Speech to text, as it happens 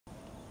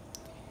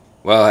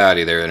Well,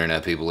 howdy there,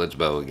 Internet people. It's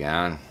Bo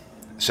again.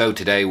 So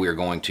today we are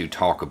going to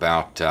talk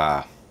about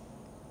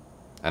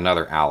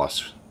another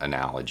Alice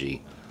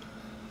analogy.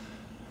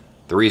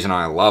 The reason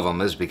I love them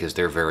is because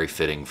they're very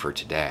fitting for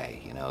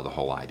today. You know, the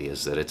whole idea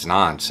is that it's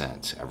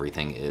nonsense.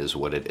 Everything is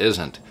what it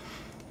isn't.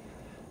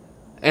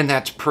 And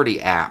that's pretty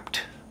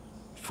apt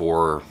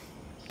for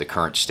the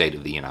current state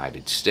of the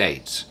United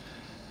States,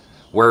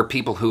 where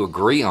people who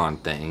agree on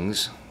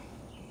things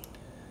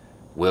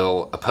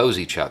will oppose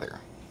each other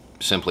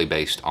simply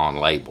based on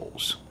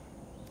labels.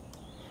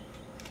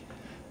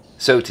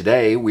 So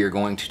today we are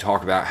going to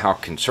talk about how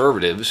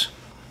conservatives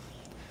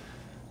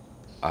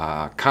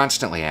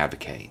constantly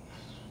advocate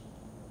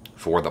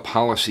for the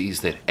policies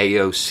that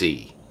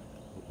AOC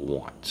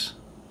wants.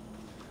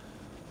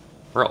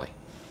 Really.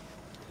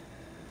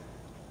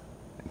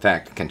 In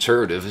fact,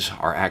 conservatives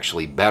are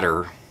actually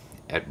better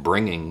at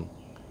bringing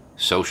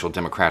social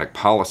democratic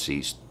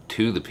policies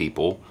to the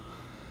people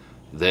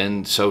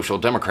than social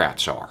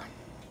democrats are,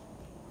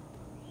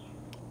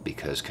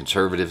 because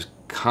conservatives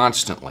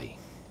constantly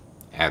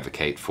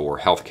advocate for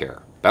health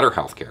care, better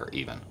health care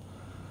even,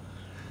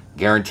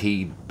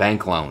 guaranteed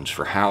bank loans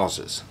for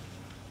houses,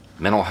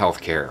 mental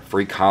health care,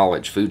 free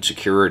college, food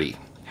security,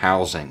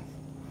 housing,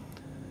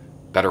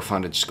 better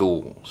funded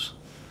schools,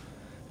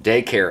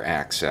 daycare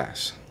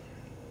access,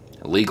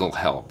 legal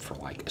help for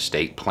like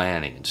estate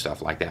planning and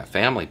stuff like that,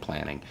 family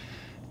planning,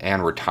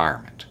 and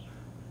retirement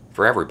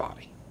for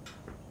everybody.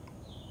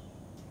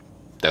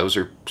 Those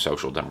are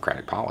social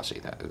democratic policy.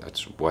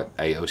 That's what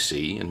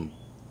AOC and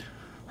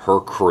her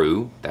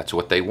crew, that's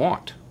what they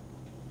want.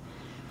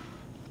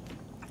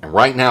 And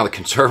right now the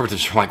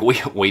conservatives are like,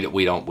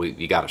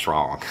 you got us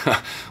wrong.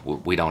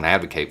 We don't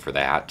advocate for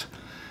that.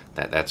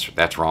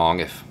 That's wrong.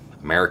 If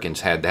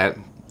Americans had that,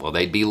 well,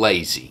 they'd be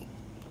lazy.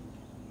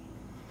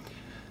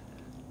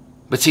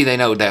 But see, they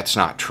know that's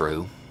not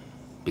true,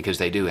 because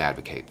they do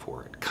advocate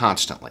for it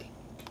constantly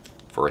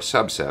for a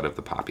subset of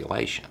the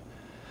population.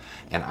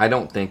 And I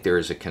don't think there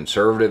is a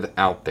conservative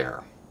out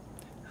there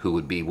who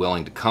would be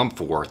willing to come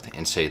forth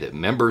and say that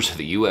members of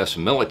the U.S.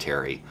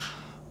 military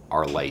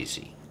are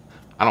lazy.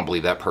 I don't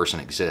believe that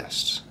person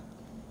exists.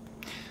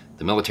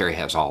 The military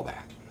has all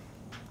that.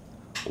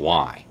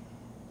 Why?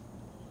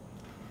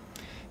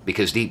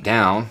 Because deep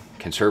down,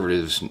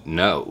 conservatives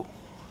know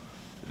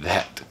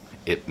that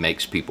it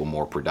makes people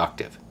more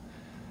productive.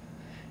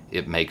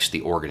 It makes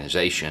the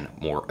organization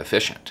more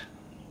efficient.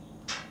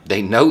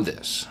 They know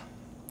this.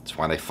 That's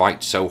why they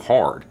fight so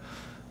hard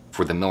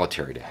for the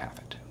military to have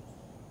it.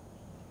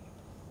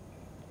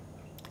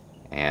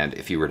 And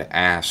if you were to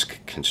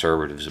ask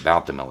conservatives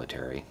about the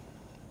military,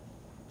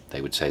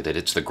 they would say that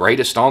it's the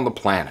greatest on the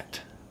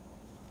planet.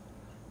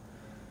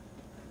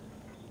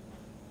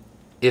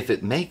 If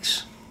it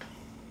makes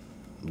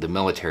the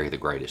military the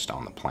greatest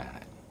on the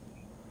planet,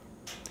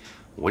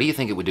 what do you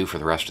think it would do for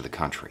the rest of the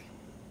country?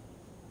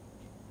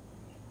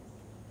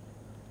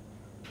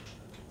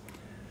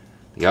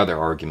 The other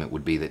argument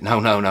would be that,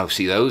 no,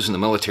 see, those in the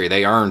military,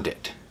 they earned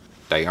it.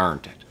 They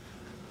earned it.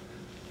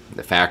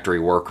 The factory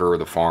worker,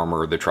 the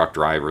farmer, the truck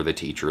driver, the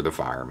teacher, the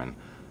fireman,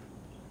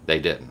 they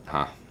didn't,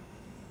 huh?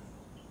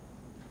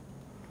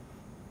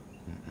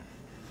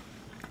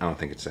 I don't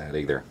think it's that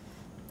either.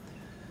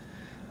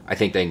 I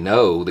think they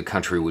know the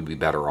country would be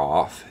better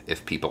off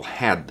if people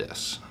had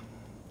this.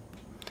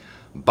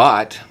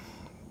 But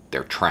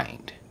they're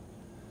trained.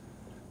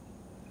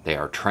 They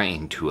are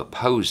trained to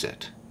oppose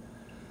it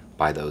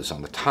by those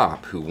on the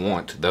top who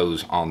want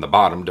those on the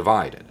bottom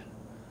divided,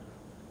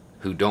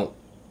 who don't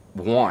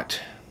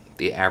want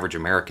the average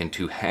American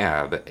to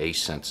have a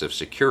sense of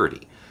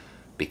security,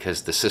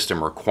 because the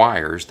system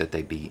requires that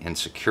they be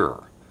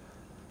insecure.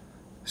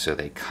 So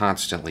they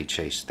constantly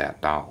chase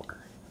that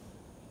dollar,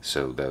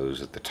 so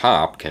those at the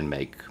top can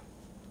make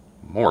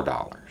more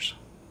dollars.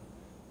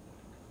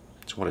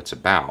 That's what it's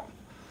about.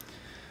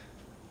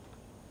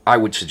 I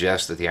would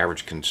suggest that the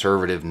average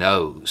conservative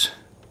knows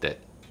that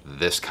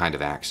this kind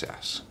of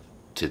access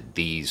to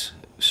these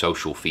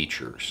social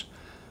features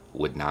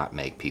would not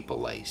make people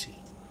lazy.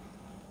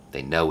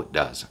 They know it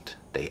doesn't.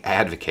 They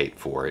advocate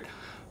for it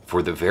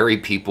for the very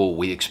people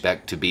we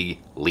expect to be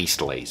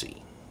least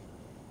lazy.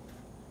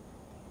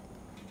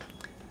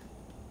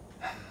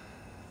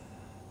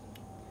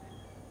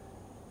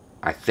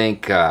 I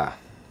think it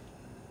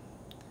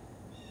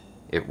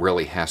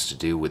really has to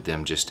do with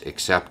them just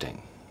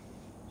accepting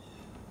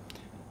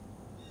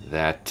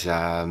that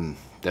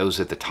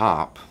those at the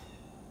top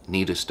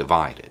need us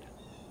divided.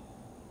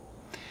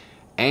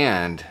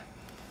 And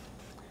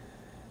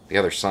the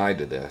other side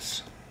to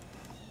this,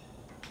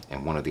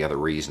 and one of the other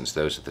reasons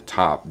those at the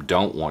top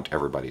don't want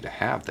everybody to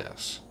have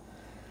this,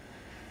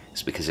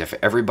 is because if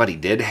everybody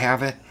did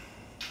have it,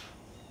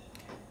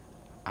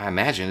 I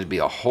imagine it'd be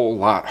a whole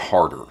lot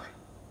harder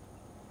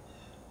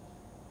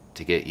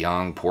to get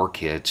young, poor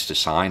kids to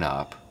sign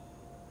up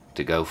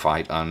to go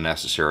fight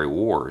unnecessary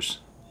wars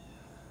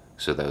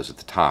so those at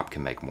the top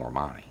can make more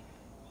money.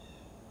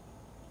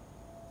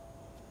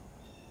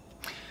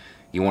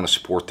 You want to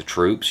support the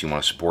troops, you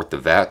want to support the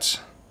vets,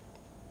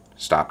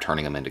 stop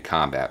turning them into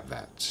combat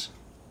vets.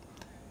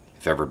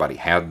 If everybody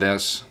had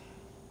this,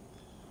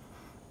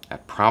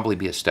 that'd probably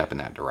be a step in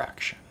that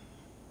direction.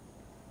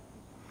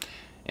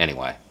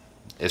 Anyway,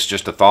 it's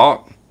just a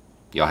thought.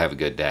 Y'all have a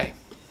good day.